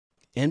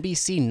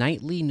NBC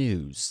Nightly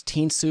News.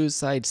 Teen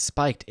suicide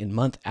spiked in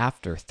month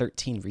after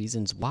 13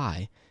 Reasons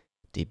Why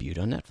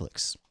debuted on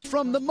Netflix.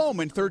 From the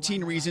moment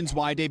 13 Reasons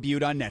Why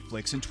debuted on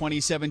Netflix in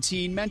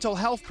 2017, mental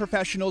health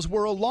professionals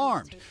were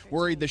alarmed,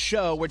 worried the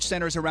show, which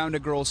centers around a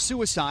girl's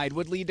suicide,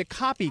 would lead to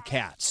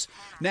copycats.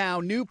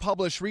 Now, new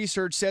published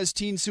research says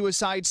teen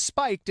suicide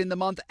spiked in the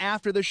month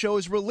after the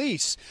show's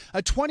release,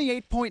 a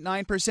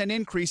 28.9%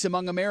 increase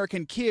among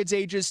American kids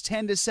ages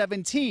 10 to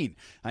 17,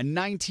 a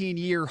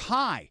 19-year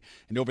high.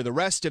 And over the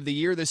rest of the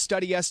year, the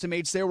study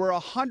estimates there were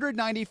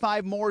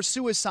 195 more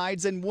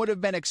suicides than would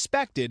have been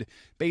expected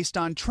based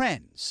on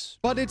trends.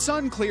 But it's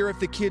unclear if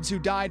the kids who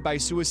died by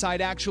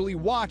suicide actually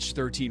watched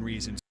 13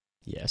 Reasons.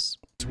 Yes.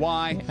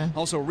 Why? Yeah.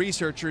 Also,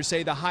 researchers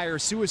say the higher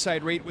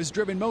suicide rate was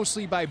driven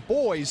mostly by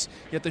boys,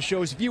 yet the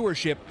show's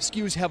viewership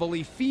skews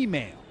heavily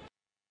female.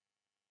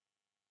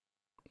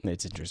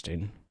 It's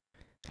interesting.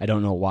 I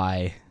don't know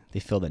why they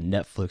feel that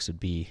Netflix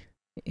would be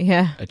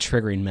a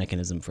triggering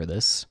mechanism for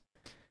this.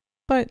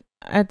 But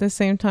at the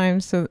same time,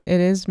 so it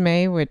is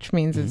May, which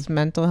means it's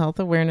Mental Health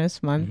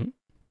Awareness Month.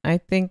 I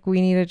think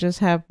we need to just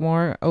have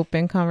more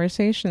open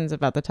conversations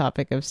about the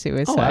topic of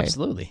suicide. Oh,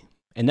 absolutely.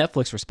 And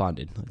Netflix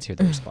responded. Let's hear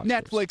the response.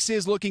 Netflix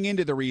is looking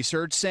into the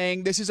research,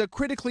 saying this is a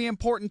critically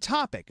important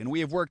topic, and we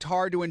have worked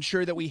hard to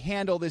ensure that we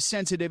handle this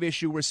sensitive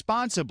issue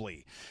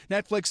responsibly.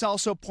 Netflix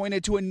also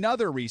pointed to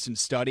another recent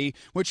study,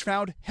 which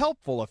found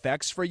helpful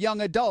effects for young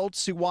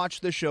adults who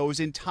watched the show's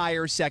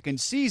entire second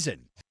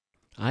season.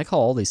 I call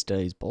all these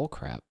studies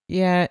bullcrap.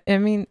 Yeah, I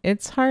mean,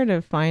 it's hard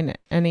to find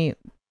any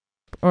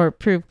or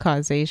prove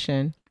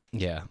causation.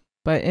 Yeah.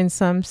 But in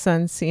some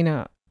sense, you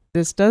know,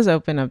 this does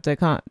open up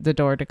the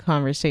door to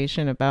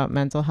conversation about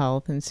mental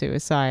health and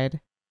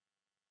suicide.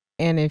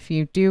 And if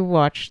you do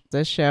watch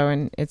the show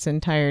in its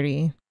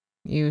entirety,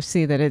 you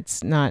see that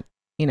it's not,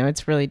 you know,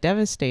 it's really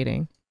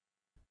devastating.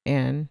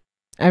 And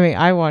I mean,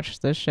 I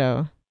watched the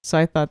show, so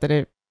I thought that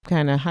it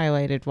kind of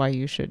highlighted why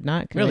you should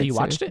not commit Really? You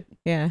watched it?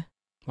 Yeah.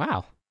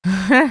 Wow.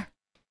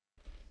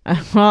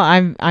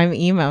 Well, I'm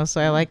emo, so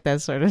I like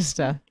that sort of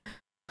stuff.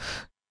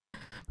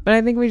 But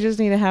I think we just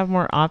need to have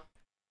more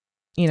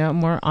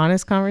more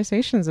honest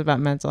conversations about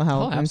mental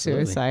health and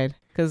suicide.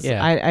 Because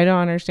I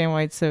don't understand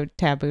why it's so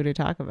taboo to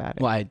talk about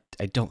it. Well,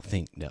 I don't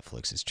think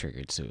Netflix has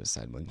triggered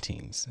suicide among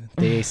teens.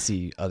 They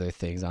see other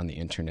things on the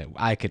internet.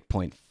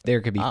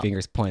 There could be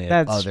fingers pointed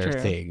at other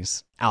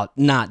things. Not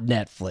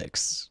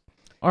Netflix.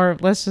 Or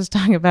let's just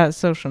talk about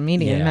social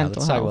media and mental health. Yeah,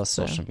 let's talk about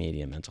social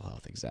media and mental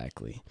health,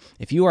 exactly.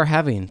 If you are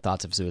having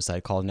thoughts of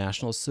suicide, call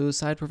National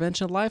Suicide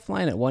Prevention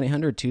Lifeline at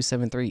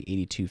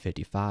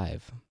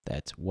 1-800-273-8255.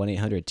 That's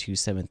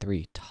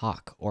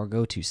 1-800-273-TALK. Or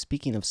go to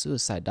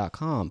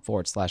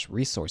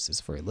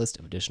speakingofsuicide.com/resources for a list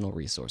of additional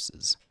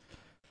resources.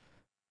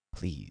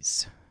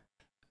 Please.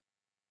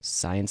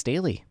 Science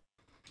Daily.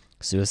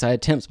 Suicide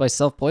attempts by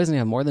self-poisoning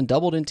have more than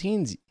doubled in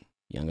teens,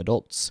 young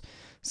adults.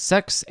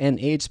 Sex and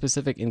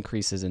age-specific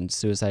increases in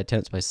suicide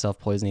attempts by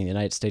self-poisoning in the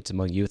United States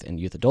among youth and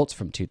youth adults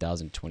from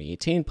 2000 to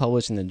 2018,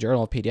 published in the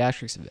Journal of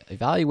Pediatrics,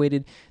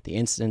 evaluated the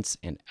incidence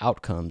and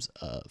outcomes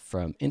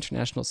from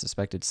international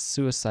suspected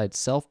suicide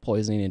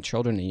self-poisoning in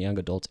children and young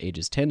adults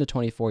ages 10 to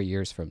 24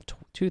 years from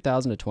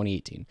 2000 to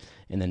 2018.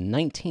 In the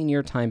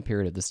 19-year time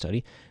period of the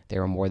study,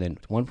 there were more than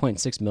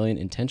 1.6 million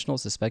intentional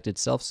suspected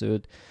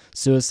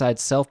suicide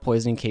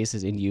self-poisoning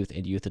cases in youth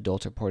and youth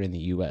adults reported in the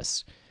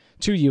U.S.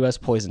 2 U.S.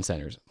 poison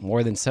centers.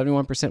 More than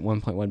 71%,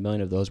 1.1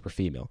 million of those were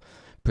female.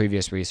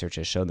 Previous research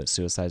has shown that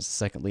suicide is the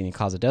second leading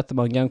cause of death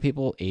among young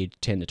people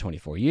aged 10 to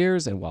 24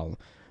 years, and while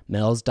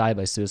males die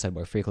by suicide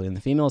more frequently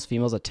than females,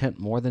 females attempt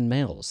more than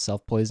males.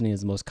 Self-poisoning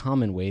is the most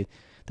common way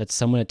that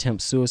someone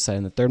attempts suicide,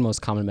 and the third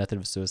most common method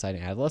of suicide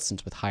in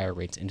adolescents, with higher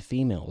rates in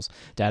females.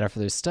 Data for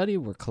this study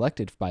were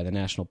collected by the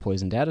National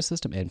Poison Data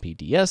System,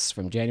 NPDS,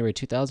 from January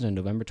 2000 to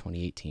November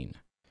 2018.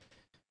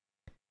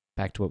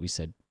 Back to what we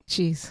said.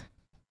 Jeez.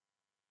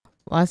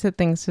 Lots of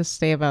things to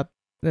say about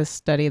this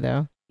study,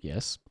 though.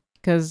 Yes.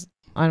 Because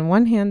on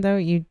one hand, though,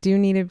 you do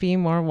need to be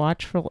more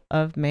watchful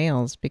of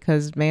males,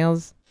 because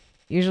males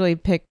usually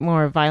pick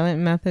more violent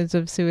methods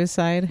of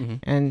suicide,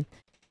 and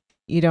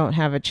you don't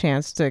have a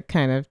chance to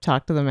kind of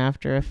talk to them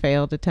after a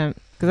failed attempt.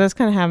 Because that's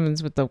kind of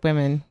happens with the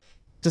women,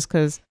 just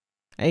because,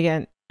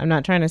 again, I'm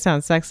not trying to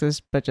sound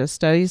sexist, but just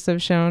studies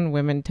have shown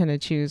women tend to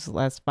choose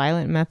less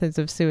violent methods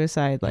of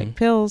suicide, like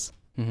pills,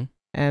 and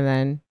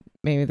then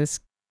maybe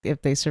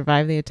if they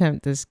survive the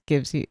attempt, this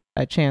gives you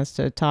a chance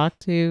to talk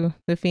to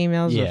the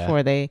females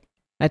before they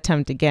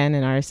attempt again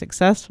and are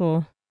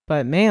successful.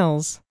 But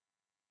males,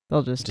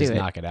 they'll just do it.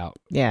 Knock it out.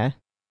 Yeah,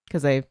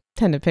 because they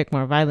tend to pick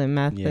more violent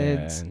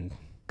methods,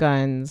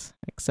 guns,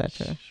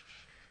 etc.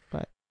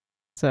 But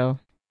so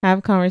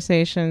have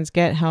conversations,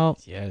 get help.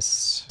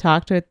 Yes.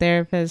 Talk to a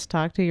therapist.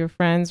 Talk to your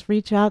friends.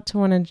 Reach out to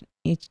one another.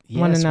 Reach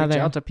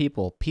out to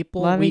people.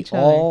 Love each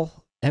other.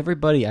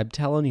 Everybody. I'm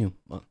telling you.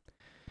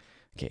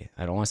 Okay,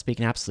 I don't want to speak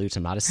in absolutes.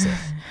 I'm not a Sith.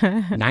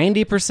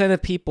 90%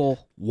 of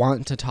people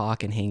want to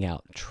talk and hang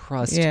out.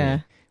 Trust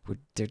me.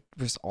 they're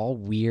just all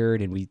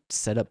weird, and we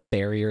set up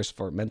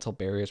mental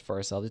barriers for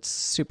ourselves. It's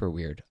super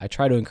weird. I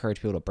try to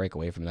encourage people to break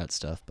away from that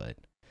stuff, but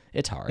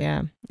it's hard.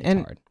 Yeah.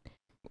 It's hard.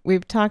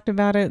 We've talked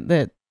about it,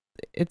 that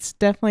it's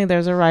definitely,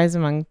 there's a rise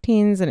among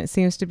teens, and it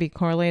seems to be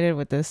correlated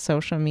with this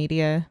social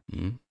media.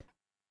 Mm-hmm.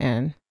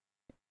 And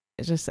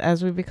it's just,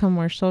 as we become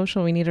more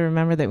social, we need to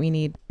remember that we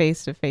need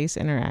face-to-face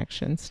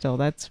interaction still.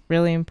 That's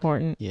really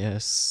important.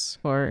 Yes.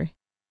 For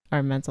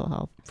our mental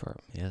health.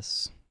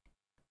 Yes.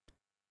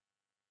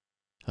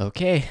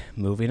 Okay,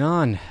 moving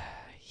on.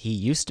 He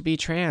used to be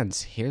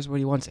trans. Here's what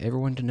he wants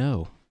everyone to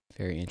know.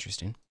 Very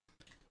interesting.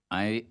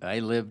 I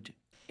lived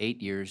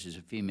 8 years as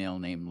a female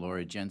named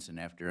Laura Jensen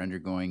after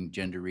undergoing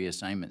gender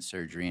reassignment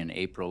surgery in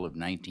April of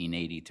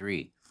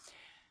 1983.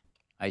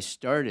 I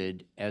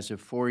started as a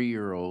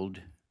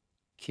 4-year-old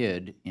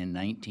kid in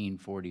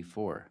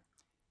 1944.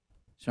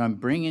 So I'm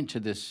bringing to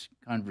this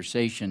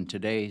conversation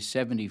today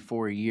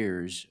 74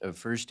 years of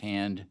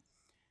firsthand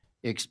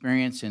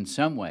experience in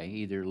some way,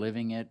 either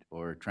living it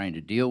or trying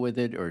to deal with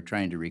it or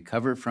trying to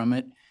recover from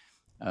it.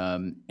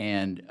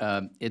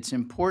 It's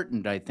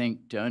important, I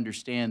think, to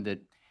understand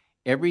that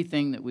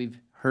everything that we've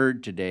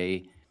heard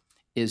today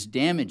is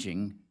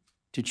damaging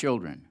to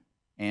children.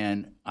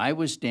 And I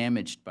was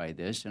damaged by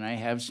this, and I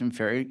have some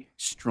very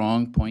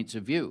strong points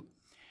of view.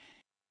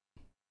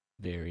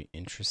 Very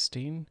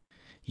interesting.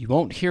 You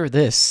won't hear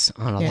this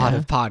on a lot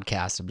of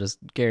podcasts, I'm just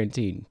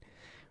guaranteeing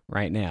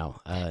right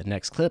now.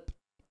 Next clip.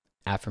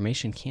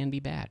 Affirmation can be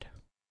bad.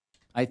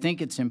 I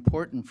think it's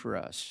important for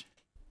us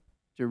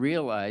to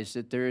realize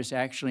that there is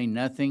actually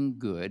nothing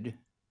good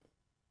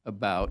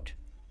about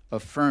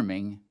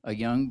affirming a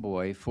young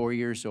boy 4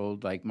 years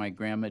old like my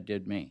grandma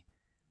did me.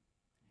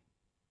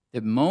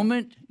 The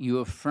moment you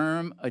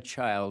affirm a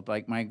child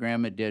like my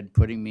grandma did,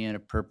 putting me in a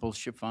purple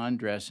chiffon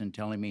dress and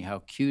telling me how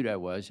cute I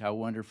was, how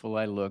wonderful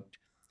I looked,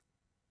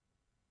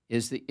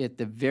 is at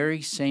the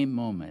very same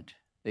moment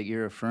that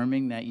you're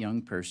affirming that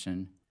young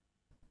person,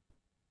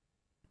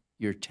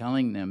 you're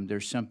telling them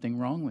there's something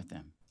wrong with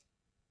them,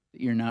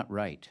 that you're not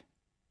right.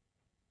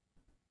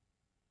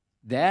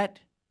 That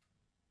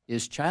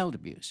is child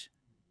abuse.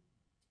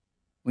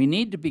 We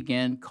need to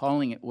begin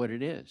calling it what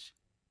it is.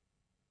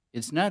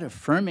 It's not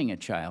affirming a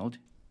child.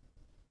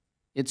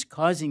 It's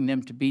causing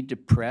them to be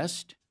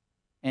depressed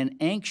and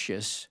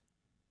anxious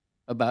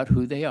about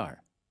who they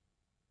are.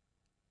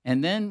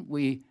 And then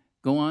we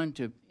go on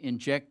to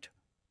inject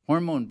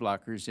hormone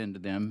blockers into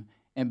them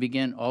and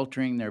begin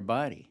altering their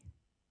body.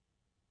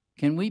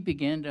 Can we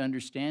begin to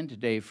understand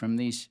today from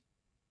these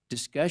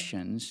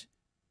discussions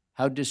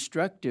how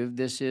destructive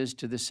this is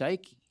to the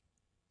psyche?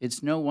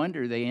 It's no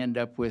wonder they end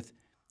up with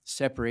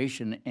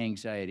separation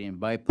anxiety and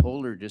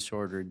bipolar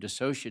disorder,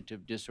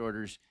 dissociative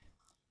disorders,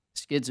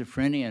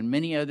 schizophrenia, and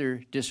many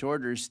other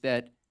disorders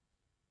that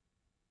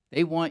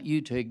they want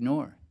you to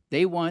ignore.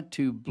 They want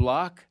to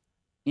block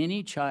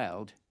any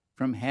child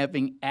from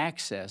having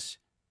access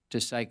to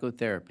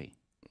psychotherapy.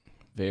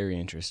 Very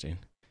interesting.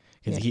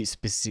 Because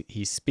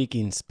he's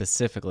speaking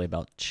specifically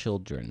about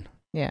children.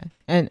 Yeah.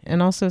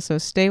 And also, so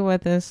stay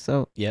with us.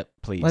 So yep,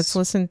 please. Let's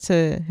listen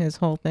to his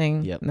whole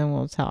thing, and then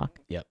we'll talk.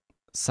 Yep.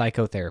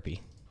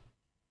 Psychotherapy.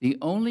 The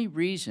only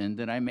reason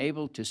that I'm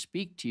able to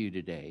speak to you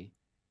today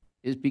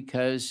is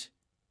because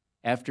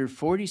after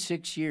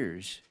 46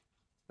 years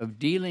of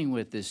dealing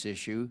with this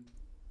issue,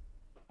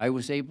 I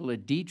was able to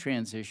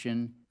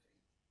detransition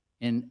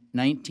in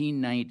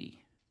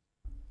 1990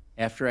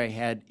 after I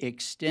had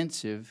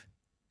extensive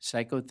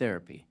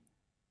psychotherapy,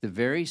 the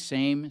very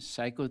same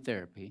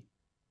psychotherapy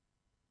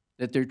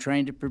that they're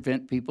trying to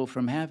prevent people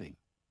from having.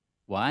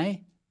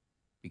 Why?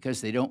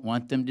 Because they don't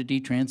want them to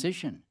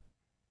detransition.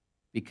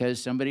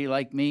 Because somebody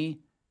like me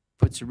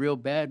puts a real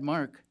bad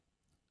mark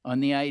on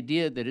the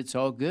idea that it's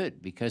all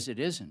good, because it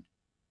isn't.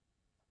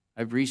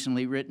 I've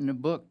recently written a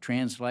book,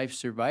 Trans Life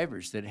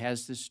Survivors, that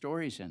has the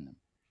stories in them.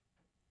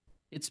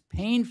 It's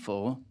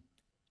painful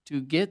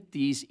to get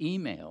these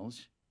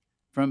emails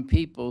from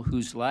people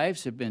whose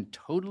lives have been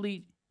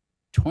totally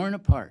torn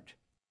apart.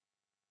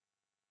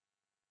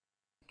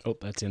 Oh,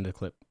 that's in the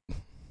clip.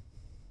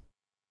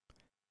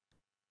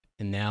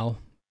 And now,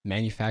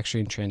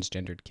 manufacturing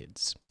transgendered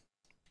kids.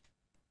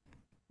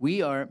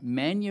 We are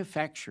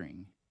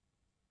manufacturing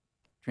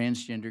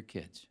transgender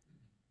kids.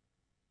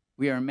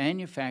 We are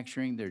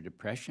manufacturing their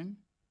depression,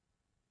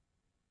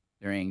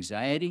 their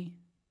anxiety,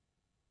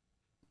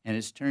 and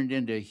it's turned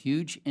into a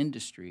huge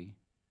industry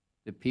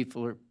that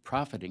people are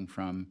profiting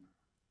from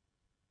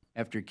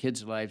after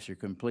kids' lives are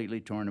completely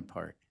torn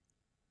apart.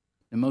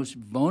 The most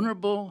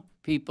vulnerable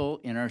people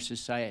in our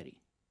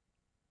society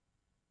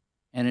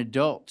and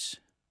adults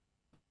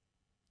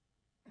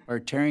are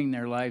tearing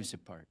their lives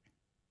apart.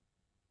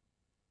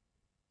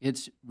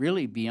 It's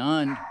really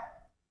beyond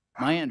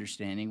my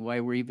understanding why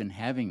we're even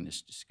having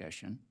this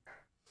discussion,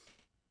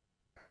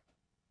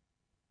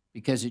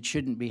 because it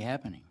shouldn't be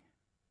happening.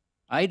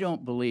 I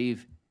don't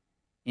believe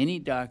any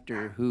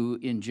doctor who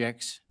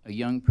injects a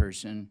young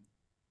person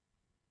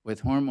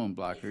with hormone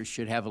blockers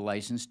should have a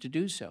license to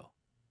do so.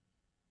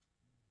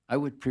 I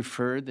would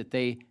prefer that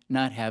they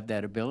not have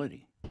that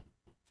ability.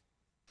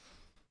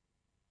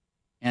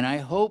 And I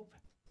hope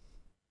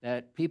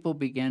that people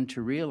begin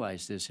to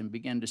realize this and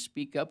begin to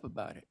speak up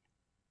about it.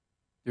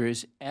 There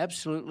is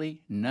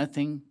absolutely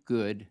nothing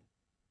good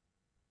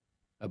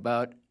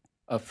about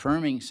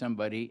affirming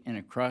somebody in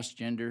a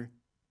cross-gender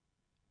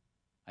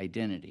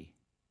identity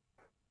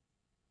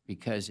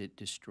because it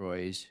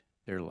destroys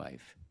their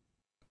life.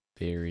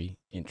 Very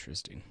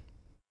interesting.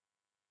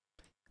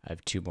 I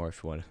have two more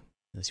if you want to,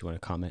 unless you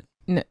want to comment.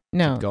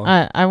 No, going.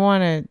 I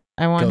want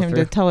him through.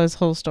 to tell his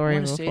whole story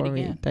wanna say it before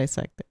we again.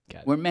 dissect it.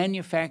 Got it. We're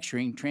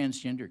manufacturing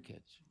transgender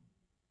kids.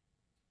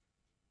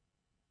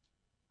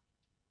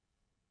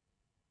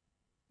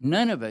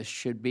 None of us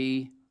should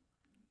be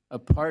a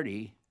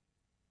party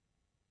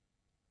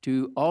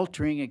to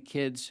altering a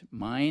kid's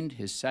mind,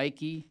 his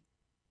psyche,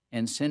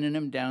 and sending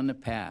him down the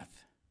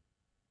path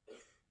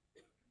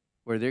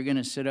where they're going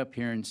to sit up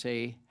here and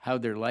say how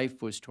their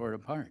life was torn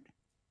apart.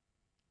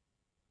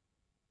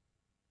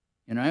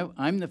 And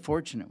I'm the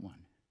fortunate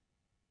one.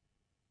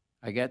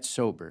 I got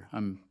sober.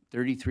 I'm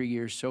 33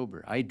 years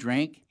sober. I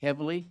drank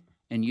heavily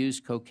and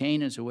used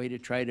cocaine as a way to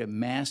try to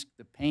mask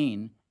the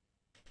pain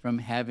from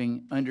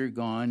having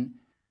undergone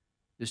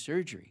the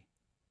surgery,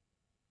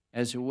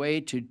 as a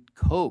way to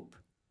cope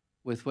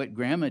with what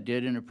Grandma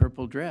did in a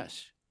purple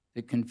dress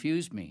that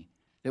confused me.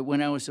 That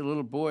when I was a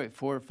little boy,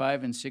 4,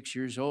 5, and 6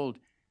 years old,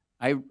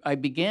 I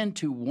began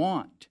to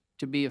want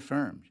to be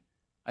affirmed.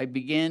 I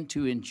began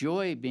to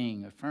enjoy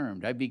being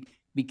affirmed. I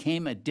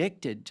became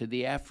addicted to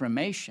the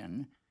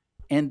affirmation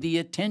and the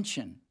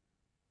attention.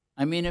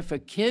 I mean, if a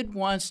kid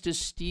wants to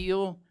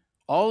steal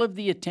all of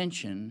the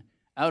attention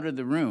out of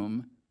the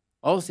room,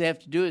 all they have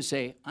to do is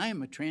say, I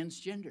am a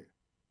transgender.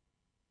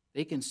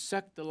 They can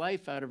suck the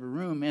life out of a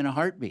room in a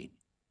heartbeat.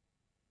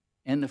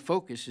 And the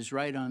focus is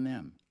right on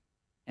them.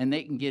 And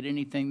they can get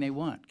anything they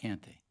want,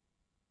 can't they?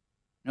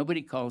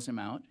 Nobody calls them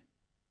out.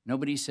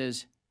 Nobody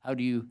says, how'd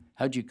you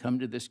come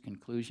to this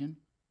conclusion?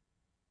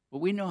 Well,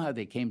 we know how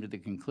they came to the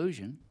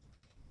conclusion.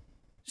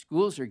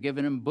 Schools are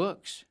giving them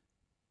books.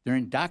 They're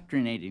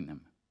indoctrinating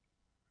them.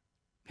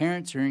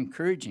 Parents are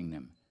encouraging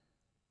them.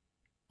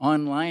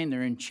 Online,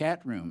 they're in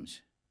chat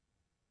rooms.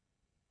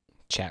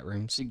 Chat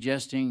rooms.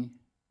 Suggesting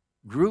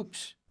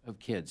groups of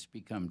kids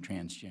become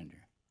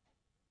transgender.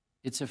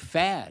 It's a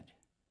fad.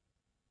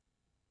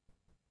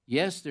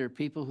 Yes, there are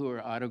people who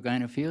are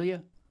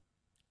autogynephilia,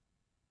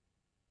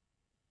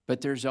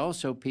 but there's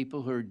also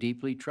people who are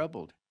deeply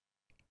troubled.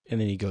 And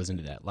then he goes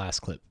into that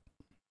last clip.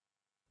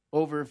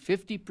 Over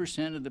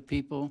 50% of the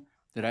people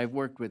that I've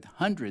worked with,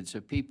 hundreds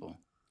of people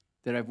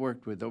that I've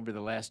worked with over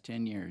the last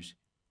 10 years,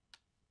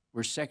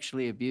 were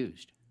sexually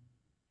abused.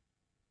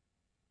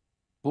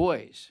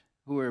 Boys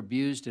who are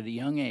abused at a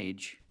young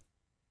age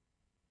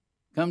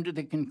come to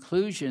the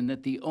conclusion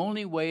that the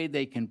only way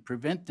they can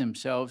prevent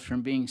themselves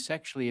from being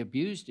sexually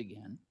abused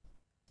again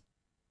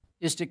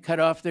is to cut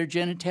off their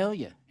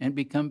genitalia and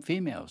become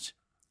females.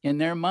 In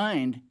their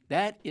mind,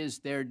 that is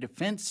their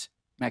defense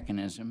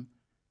mechanism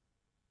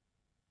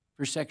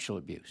for sexual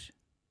abuse.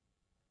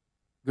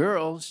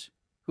 Girls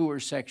who are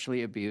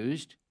sexually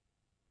abused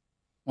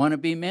want to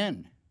be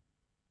men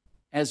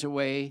as a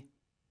way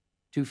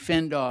to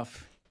fend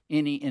off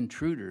any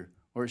intruder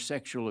or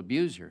sexual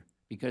abuser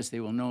because they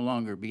will no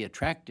longer be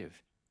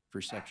attractive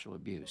for sexual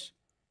abuse.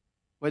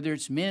 Whether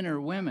it's men or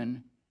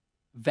women,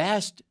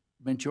 vast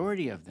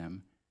majority of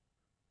them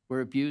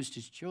were abused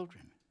as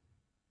children.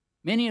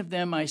 Many of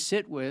them I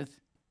sit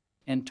with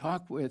and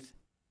talk with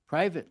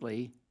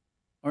privately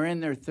are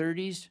in their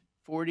 30s,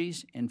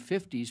 40s, and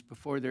 50s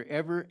before they're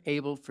ever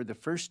able for the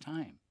first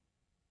time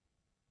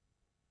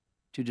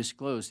to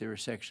disclose they were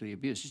sexually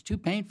abused. It's too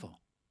painful.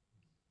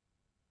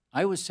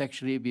 I was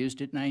sexually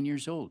abused at 9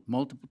 years old,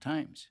 multiple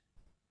times,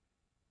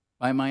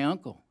 by my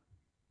uncle.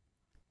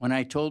 When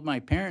I told my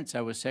parents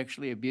I was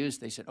sexually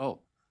abused, they said, oh,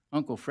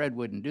 Uncle Fred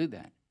wouldn't do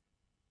that.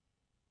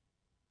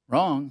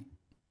 Wrong.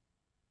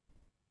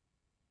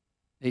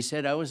 They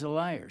said I was a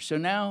liar. So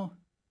now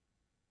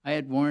I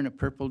had worn a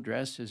purple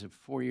dress as a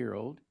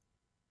 4-year-old.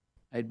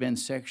 I'd been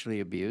sexually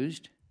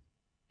abused,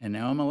 and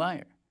now I'm a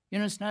liar. You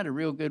know, it's not a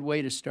real good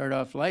way to start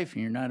off life,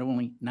 and you're not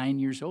only 9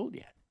 years old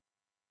yet.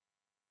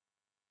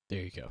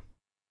 There you go.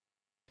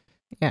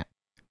 Yeah.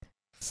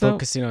 So,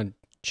 Focusing on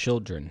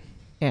children.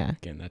 yeah.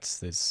 Again, that's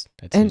his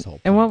And, whole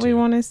point. and what we too.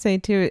 want to say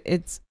too,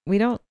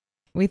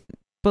 we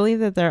believe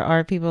that there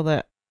are people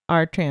that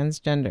are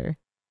transgender,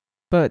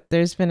 but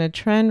there's been a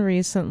trend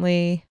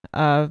recently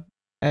of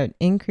an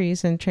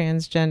increase in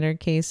transgender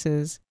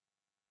cases,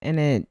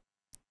 and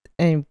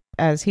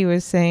as he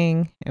was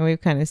saying, and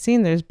we've kind of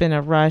seen, there's been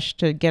a rush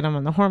to get them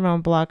on the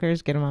hormone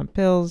blockers, get them on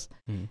pills,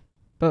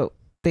 but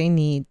they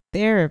need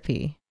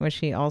therapy, which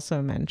he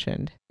also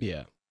mentioned.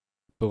 Yeah.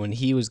 But when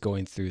he was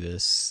going through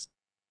this,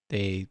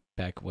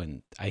 back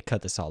when I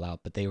cut this all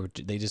out, but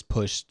they just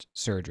pushed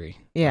surgery.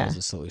 Yeah. That was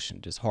the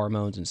solution. Just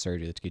hormones and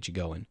surgery to get you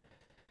going.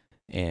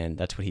 And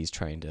that's what he's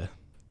trying to.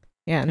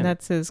 Yeah, and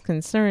that's his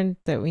concern,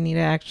 that we need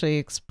to actually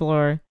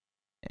explore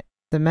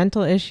the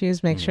mental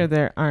issues, make sure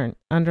there aren't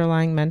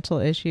underlying mental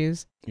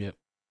issues. Yep.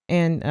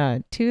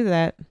 And to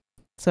that,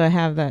 So I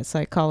have that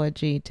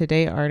Psychology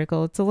Today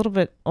article. It's a little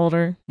bit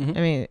older. Mhm.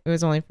 I mean, it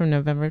was only from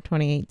November of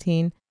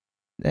 2018,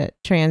 that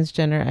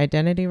transgender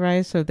identity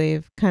rise. So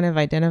they've kind of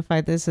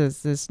identified this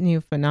as this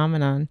new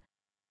phenomenon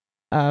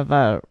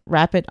of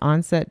rapid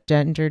onset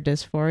gender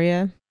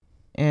dysphoria,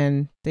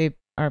 and they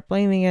are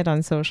blaming it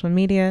on social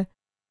media.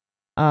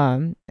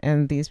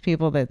 And these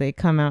people that they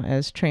come out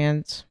as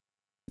trans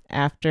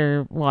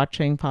after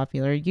watching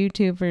popular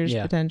YouTubers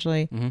Yeah.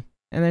 potentially. Mhm.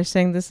 And they're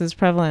saying this is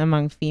prevalent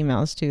among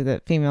females too,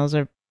 that females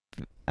are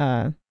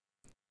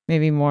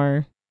maybe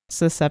more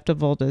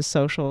susceptible to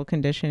social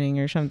conditioning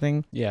or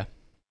something. Yeah.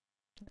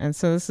 And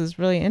so this is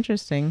really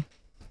interesting.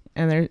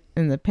 And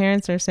the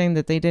parents are saying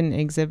that they didn't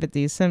exhibit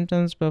these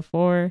symptoms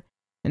before,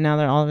 and now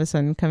they're all of a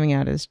sudden coming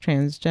out as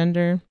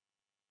transgender.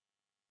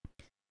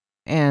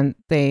 And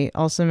they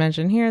also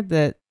mention here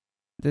that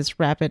this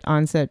rapid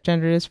onset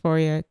gender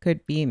dysphoria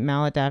could be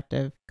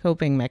maladaptive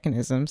coping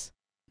mechanisms,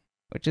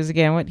 which is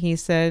again what he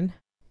said.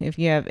 If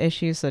you have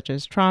issues such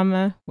as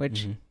trauma,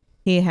 which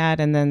he had,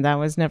 and then that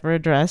was never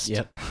addressed,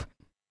 Yep.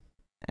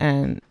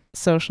 and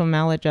social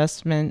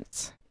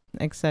maladjustments,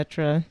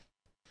 etc.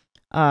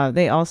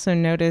 They also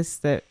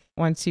noticed that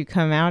once you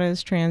come out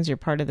as trans, you're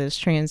part of this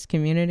trans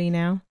community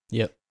now.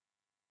 Yep.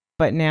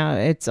 But now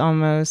it's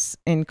almost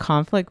in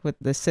conflict with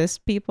the cis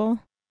people.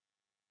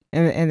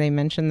 And they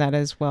mentioned that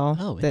as well,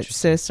 Oh, that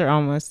interesting. cis are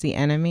almost the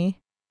enemy.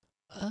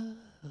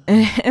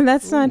 And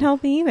that's not Ooh.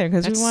 healthy either,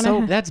 because we want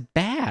to. That's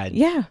bad.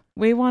 Yeah,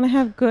 we want to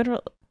have good.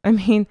 I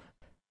mean,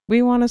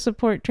 we want to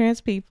support trans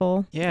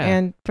people. Yeah.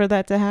 And for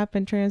that to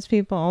happen, trans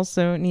people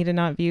also need to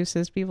not view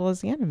cis people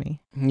as the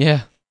enemy.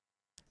 Yeah.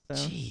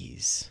 So.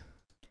 Jeez.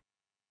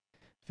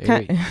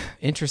 Very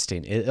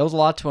interesting. It was a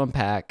lot to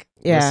unpack.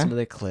 Yeah. Listen to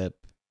the clip.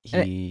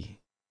 And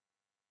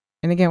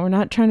again, we're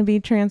not trying to be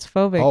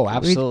transphobic. Oh,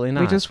 absolutely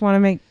not. We just want to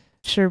make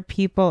sure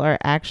people are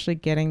actually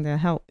getting the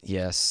help.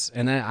 Yes,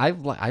 and I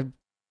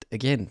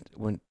again,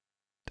 when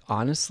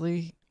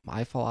honestly,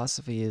 my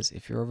philosophy is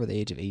if you're over the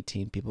age of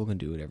 18, people can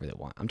do whatever they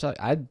want. I'm telling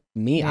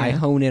you, I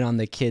hone in on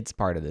the kids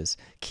part of this.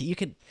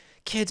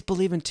 Kids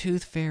believe in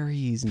tooth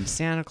fairies and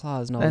Santa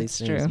Claus and all That's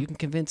these things. true. You can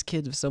convince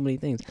kids of so many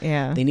things.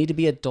 Yeah. They need to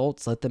be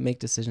adults. Let them make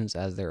decisions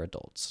as they're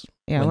adults.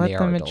 Yeah, when let they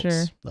them are mature.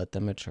 adults. Let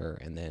them mature,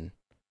 and then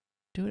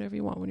do whatever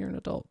you want when you're an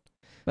adult.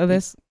 But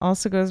this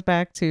also goes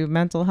back to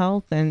mental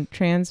health, and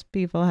trans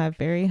people have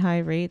very high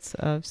rates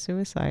of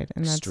suicide,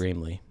 and that's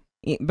Extremely.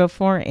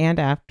 before and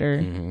after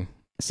Mhm.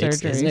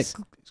 surgeries. Isn't it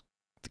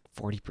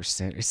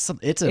 40%?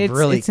 It's a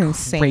really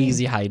insane.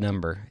 crazy high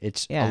number.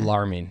 It's Yeah.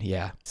 alarming.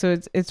 Yeah. So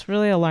it's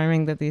really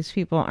alarming that these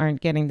people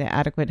aren't getting the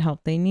adequate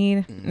help they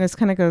need. Mhm. And this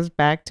kind of goes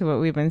back to what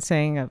we've been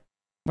saying of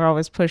we're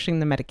always pushing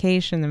the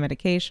medication,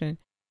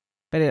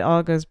 but it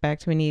all goes back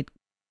to we need,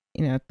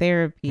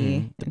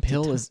 therapy. The and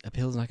pill is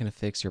not going to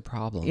fix your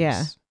problems.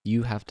 Yeah.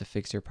 You have to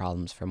fix your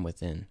problems from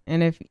within.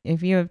 And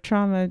if you have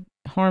trauma,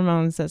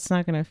 hormones, that's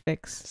not going to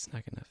fix. It's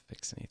not going to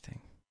fix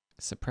anything.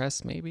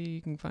 Suppress, maybe you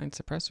can find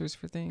suppressors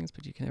for things,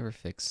 but you can never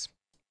fix.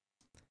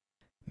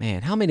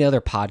 Man, how many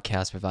other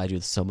podcasts provide you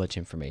with so much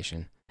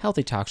information?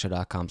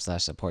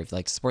 HealthyTalkShow.com/support. If you'd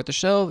like to support the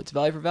show, it's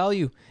value for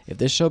value. If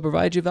this show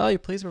provides you value,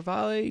 please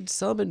provide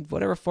some in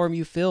whatever form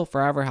you feel,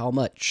 forever how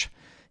much.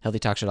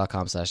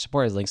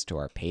 HealthyTalkShow.com/support has links to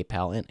our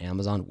PayPal and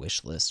Amazon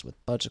wish list with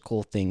a bunch of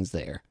cool things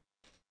there.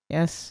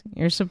 Yes,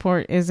 your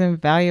support is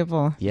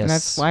invaluable. Yes. And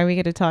that's why we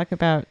get to talk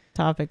about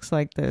topics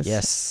like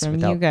this from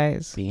you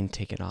guys. Being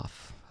taken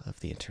off of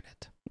the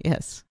internet.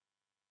 Yes.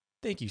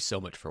 Thank you so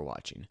much for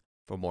watching.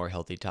 For more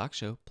Healthy Talk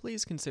Show,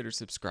 please consider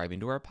subscribing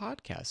to our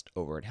podcast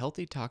over at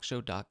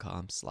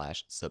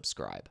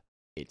healthytalkshow.com/subscribe.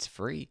 It's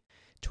free.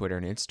 Twitter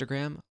and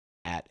Instagram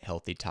at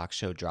Healthy Talk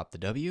Show, drop the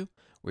W.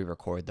 We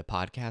record the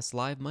podcast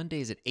live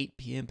Mondays at 8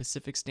 p.m.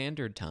 Pacific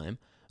Standard Time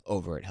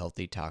over at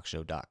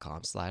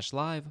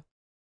healthytalkshow.com/live.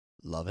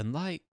 Love and light.